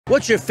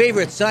What's your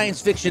favorite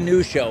science fiction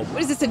news show?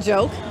 What is this, a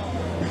joke?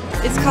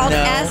 It's called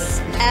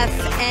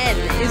SFN.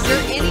 Is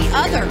there any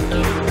other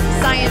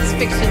science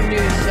fiction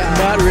news show?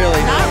 Not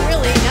really. Not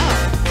really, no.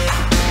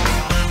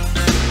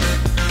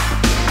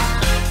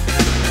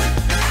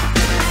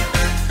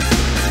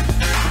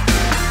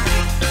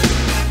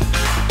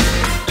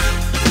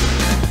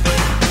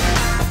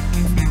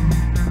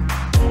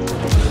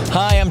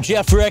 Hi, I'm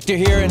Jeff Rector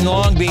here in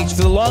Long Beach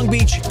for the Long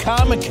Beach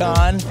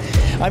Comic-Con.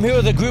 I'm here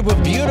with a group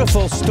of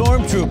beautiful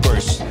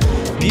stormtroopers.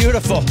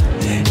 Beautiful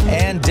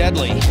and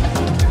deadly.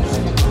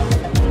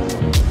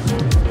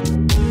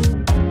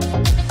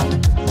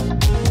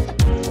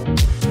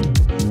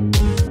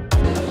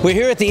 We're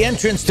here at the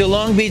entrance to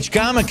Long Beach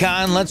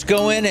Comic-Con. Let's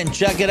go in and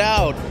check it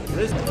out.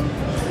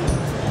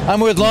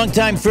 I'm with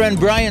longtime friend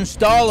Bryan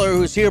Stoller,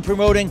 who's here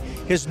promoting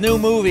his new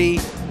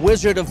movie,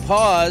 Wizard of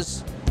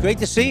Paws. Great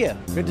to see you.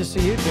 Good to see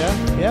you,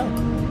 Jeff.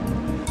 Yeah.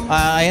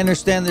 I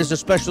understand there's a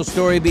special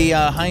story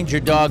behind your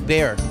dog,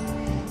 Bear.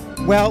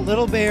 Well,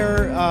 Little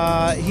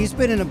Bear, he's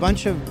been in a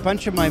bunch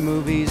of my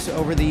movies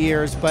over the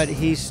years, but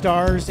he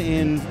stars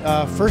in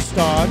First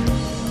Dog,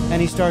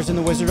 and he stars in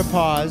The Wizard of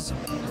Paws.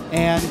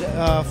 And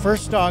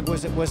First Dog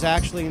was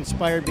actually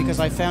inspired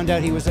because I found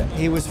out he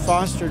was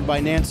fostered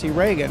by Nancy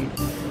Reagan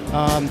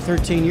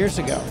 13 years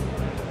ago.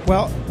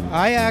 Well,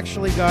 I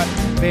actually got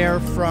Bear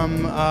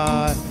from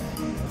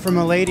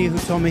a lady who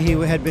told me he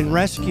had been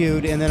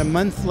rescued, and then a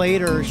month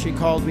later she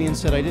called me and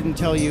said, I didn't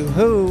tell you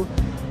who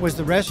was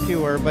the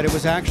rescuer, but it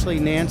was actually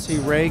Nancy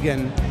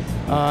Reagan.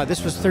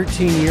 This was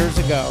 13 years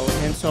ago,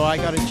 and so I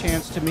got a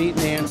chance to meet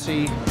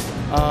Nancy.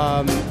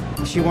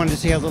 She wanted to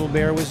see how Little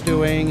Bear was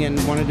doing and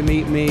wanted to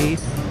meet me,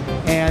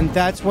 and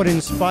that's what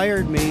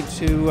inspired me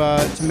to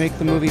make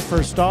the movie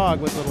First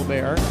Dog with Little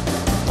Bear.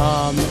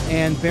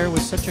 And Bear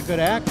was such a good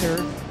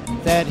actor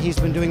that he's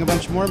been doing a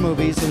bunch more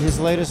movies, and his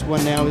latest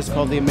one now is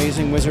called The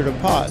Amazing Wizard of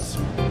Paws.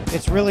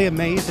 It's really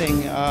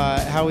amazing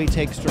how he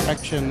takes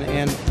direction,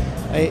 and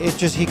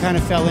he kind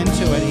of fell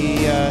into it.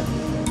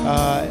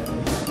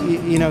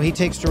 He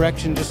takes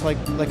direction just like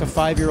a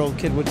 5-year-old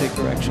kid would take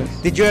direction.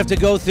 Did you have to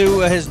go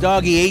through his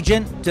doggy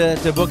agent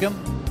to book him?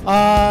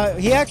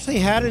 He actually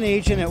had an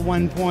agent at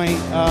one point,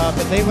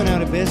 but they went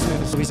out of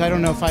business. Because I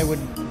don't know if I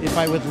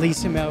would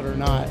lease him out or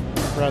not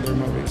for other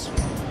movies.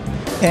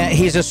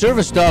 He's a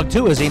service dog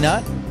too, is he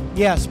not?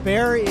 Yes,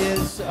 Bear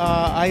is.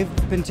 I've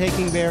been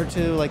taking Bear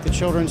to like the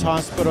children's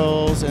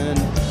hospitals and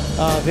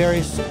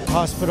various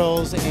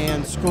hospitals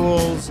and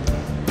schools.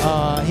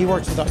 He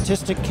works with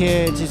autistic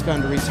kids. He's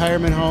gone to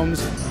retirement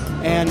homes,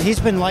 and he's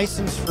been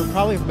licensed for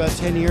probably about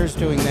 10 years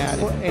doing that.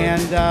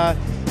 And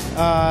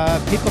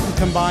people can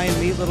come by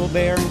and meet Little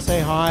Bear and say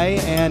hi,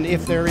 and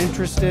if they're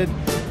interested,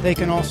 they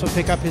can also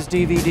pick up his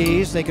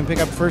DVDs. They can pick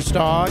up First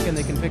Dog, and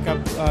they can pick up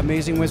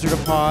Amazing Wizard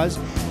of Paws,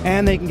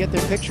 and they can get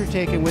their picture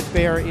taken with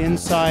Bear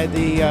inside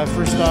the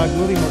First Dog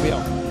movie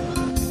mobile.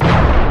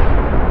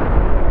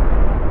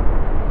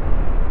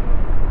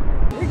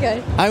 You're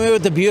good. I'm here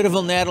with the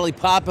beautiful Natalie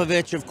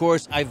Popovich, of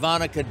course,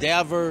 Ivonna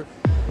Cadaver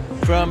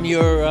from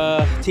your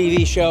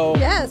TV show.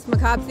 Yes,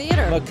 Macabre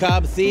Theatre.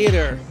 Macabre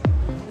Theatre.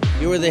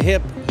 You were the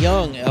hip,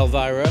 young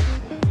Elvira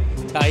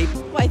type.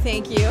 Why,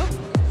 thank you.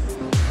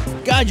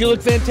 God, you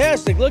look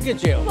fantastic. Look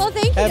at you. Well,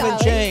 thank you, Haven't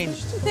darling.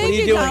 changed. Thank what are you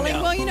you, doing darling.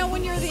 now? Well, you know,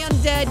 when you're the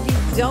undead,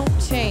 you don't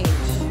change,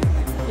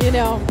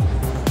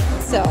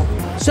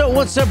 So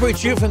what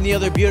separates you from the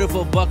other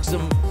beautiful,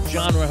 buxom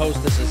genre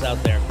hostesses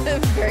out there?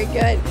 Very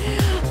good.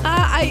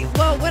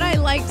 What I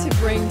like to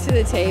bring to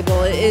the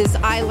table is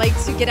I like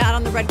to get out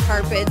on the red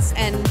carpets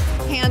and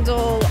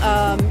handle,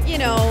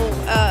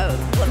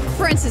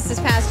 for instance, this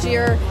past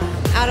year,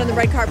 out on the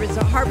red carpets,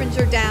 so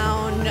Harbinger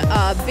Down,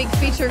 big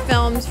feature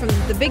films from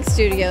the big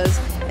studios,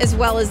 as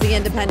well as the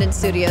independent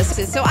studios.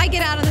 So I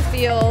get out in the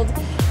field.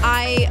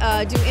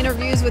 I do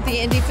interviews with the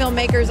indie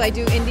filmmakers. I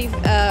do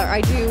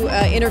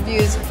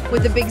interviews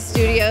with the big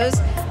studios.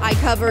 I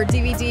cover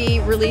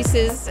DVD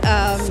releases,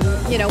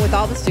 with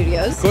all the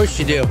studios. Of course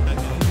you do.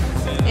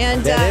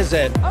 And that is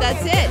it.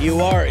 That's it. You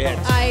are it.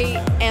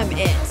 I am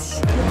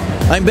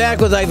it. I'm back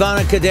with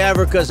Ivonna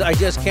Cadaver because I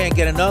just can't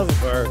get enough of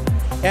her.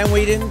 And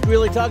we didn't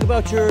really talk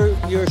about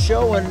your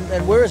show,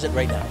 and where is it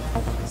right now?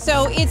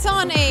 So it's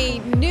on a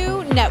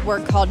new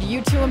network called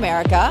U2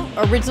 America,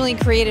 originally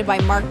created by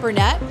Mark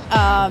Burnett,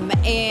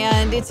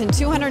 and it's in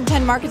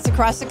 210 markets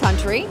across the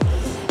country.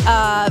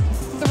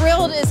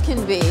 Thrilled as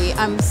can be.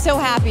 I'm so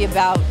happy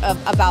about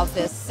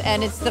this,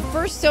 and it's the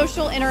first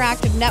social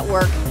interactive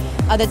network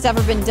that's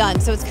ever been done.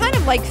 So it's kind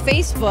of like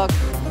Facebook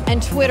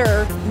and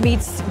Twitter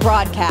meets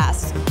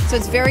broadcast. So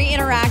it's very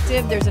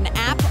interactive. There's an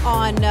app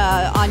on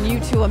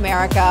U2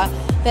 America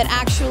that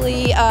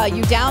actually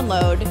you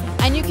download,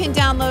 and you can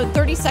download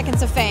 30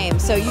 seconds of fame.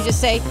 So you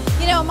just say,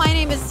 my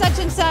name is such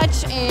and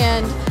such,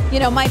 and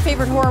my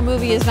favorite horror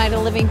movie is Night of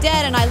the Living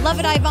Dead, and I love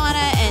it, Ivonna,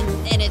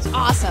 and it's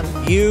awesome.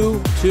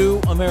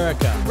 U2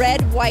 America.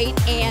 Red, white,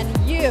 and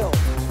you.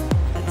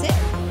 That's it.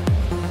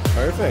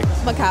 Perfect.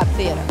 Macabre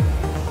Theatre.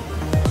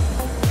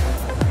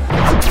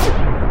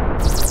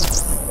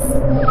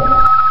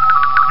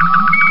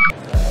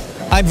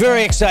 I'm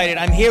very excited.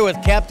 I'm here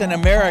with Captain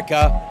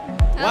America.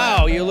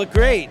 Wow, you look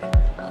great.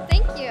 Well,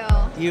 thank you.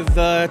 You've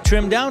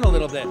trimmed down a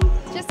little bit.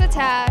 Just a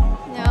tad,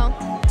 no.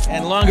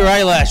 And longer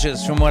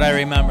eyelashes, from what I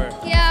remember.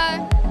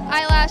 Yeah,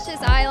 eyelashes,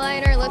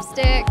 eyeliner,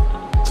 lipstick,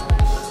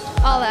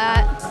 all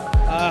that.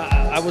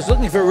 I was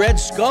looking for Red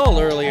Skull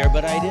earlier,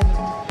 but I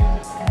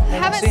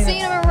Haven't seen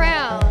him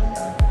around.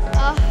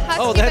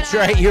 Oh, that's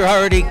right. You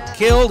already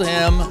killed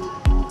him.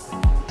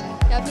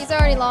 Yep, he's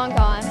already long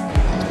gone.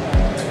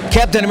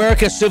 Captain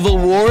America Civil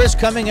War is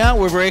coming out.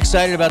 We're very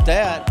excited about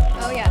that.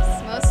 Oh,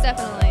 yes, most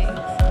definitely.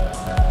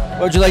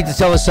 What would you like to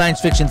tell the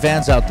science fiction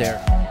fans out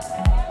there?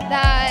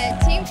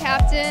 That Team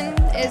Captain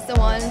is the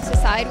one to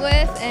side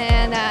with,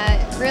 and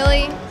that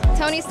really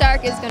Tony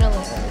Stark is going to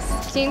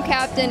lose. Team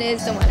Captain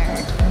is the winner.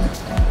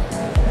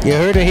 You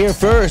heard it here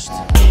first.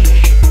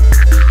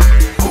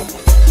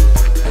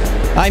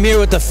 I'm here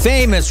with the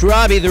famous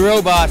Robbie the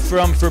Robot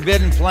from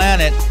Forbidden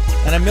Planet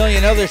and a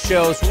million other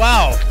shows.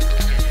 Wow,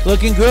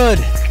 looking good.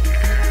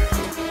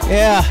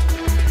 Yeah,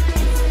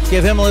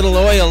 give him a little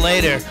oil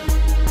later.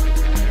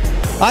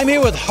 I'm here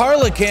with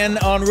Harlequin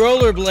on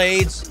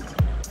rollerblades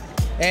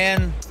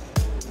and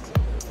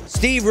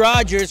Steve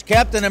Rogers,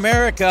 Captain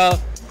America,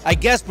 I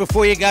guess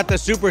before you got the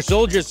super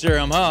soldier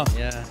serum, huh?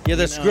 Yeah. You're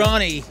the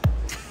scrawny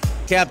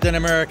Captain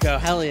America.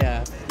 Hell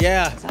yeah.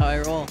 Yeah. That's how I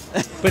roll.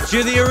 But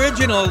you're the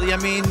original. I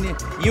mean,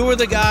 you were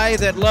the guy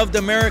that loved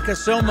America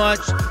so much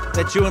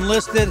that you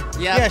enlisted.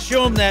 Yep. Yeah,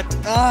 show him that.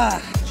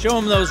 Show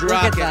him those Look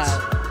at rockets.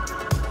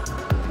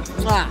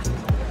 that.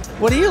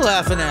 What are you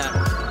laughing at?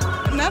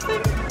 Nothing.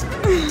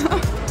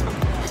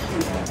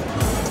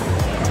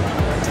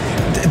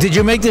 Did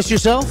you make this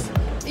yourself?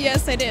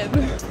 Yes, I did.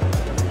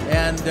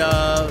 And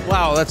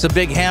wow, that's a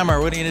big hammer.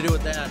 What are you gonna do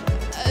with that?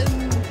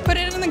 Put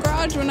it in the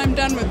garage when I'm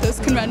done with this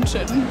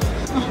convention.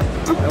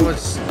 I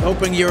was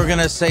hoping you were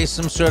gonna say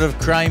some sort of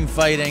crime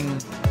fighting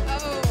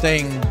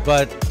thing,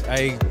 but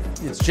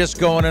it's just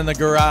going in the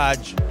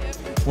garage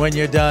when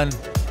you're done.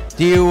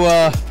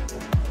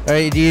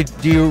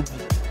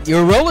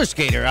 You're a roller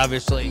skater,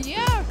 obviously.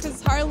 Yeah,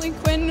 because Harley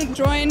Quinn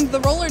joined the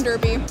roller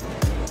derby.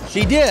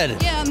 She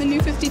did. Yeah, in the New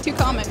 52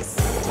 comics.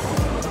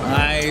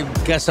 I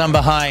guess I'm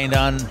behind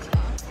on.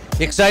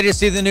 Excited to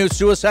see the new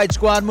Suicide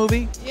Squad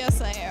movie?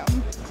 Yes, I am.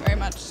 Very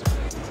much.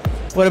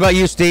 What about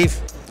you, Steve?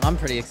 I'm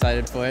pretty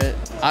excited for it.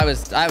 I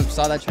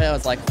saw that trailer. I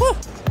was like, whew,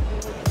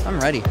 I'm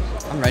ready.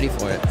 I'm ready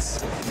for it.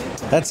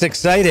 That's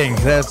exciting.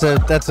 That's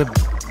a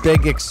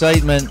big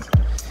excitement.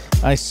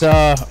 I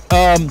saw.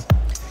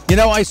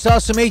 I saw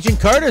some Agent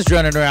Carters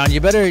running around. You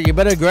better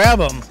grab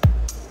them.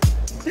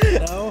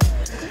 No?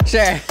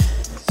 Sure.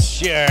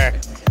 Sure.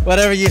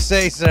 Whatever you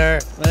say, sir.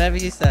 Whatever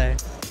you say.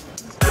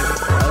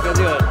 I'll go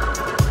do it.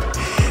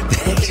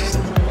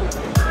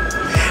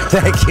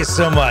 Thank you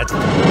so much.